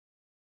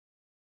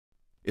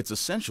It's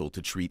essential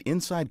to treat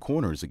inside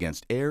corners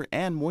against air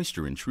and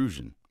moisture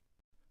intrusion.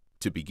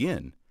 To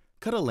begin,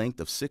 cut a length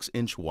of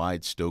 6-inch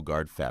wide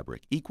StoGuard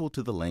fabric equal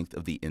to the length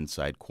of the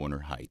inside corner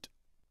height.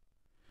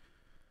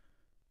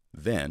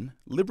 Then,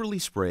 liberally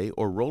spray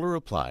or roller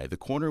apply the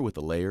corner with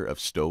a layer of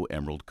Sto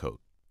EmeraldCoat.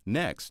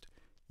 Next,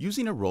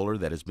 using a roller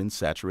that has been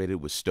saturated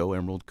with Sto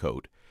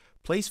EmeraldCoat,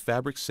 place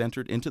fabric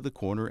centered into the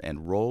corner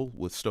and roll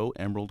with Sto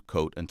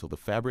EmeraldCoat until the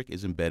fabric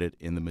is embedded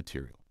in the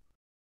material.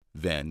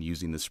 Then,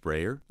 using the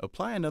sprayer,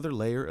 apply another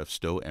layer of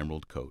Sto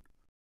EmeraldCoat.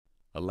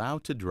 Allow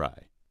to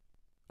dry.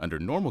 Under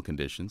normal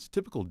conditions,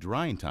 typical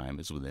drying time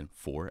is within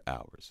 4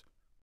 hours.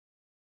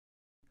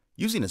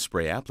 Using a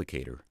spray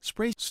applicator,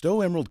 spray Sto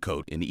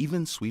EmeraldCoat in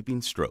even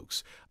sweeping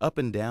strokes, up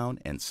and down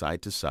and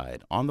side to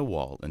side, on the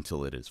wall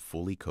until it is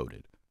fully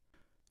coated.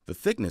 The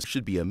thickness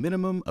should be a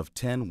minimum of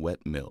 10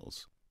 wet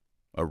mils.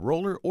 A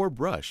roller or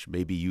brush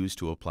may be used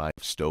to apply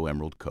Sto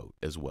EmeraldCoat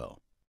as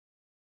well.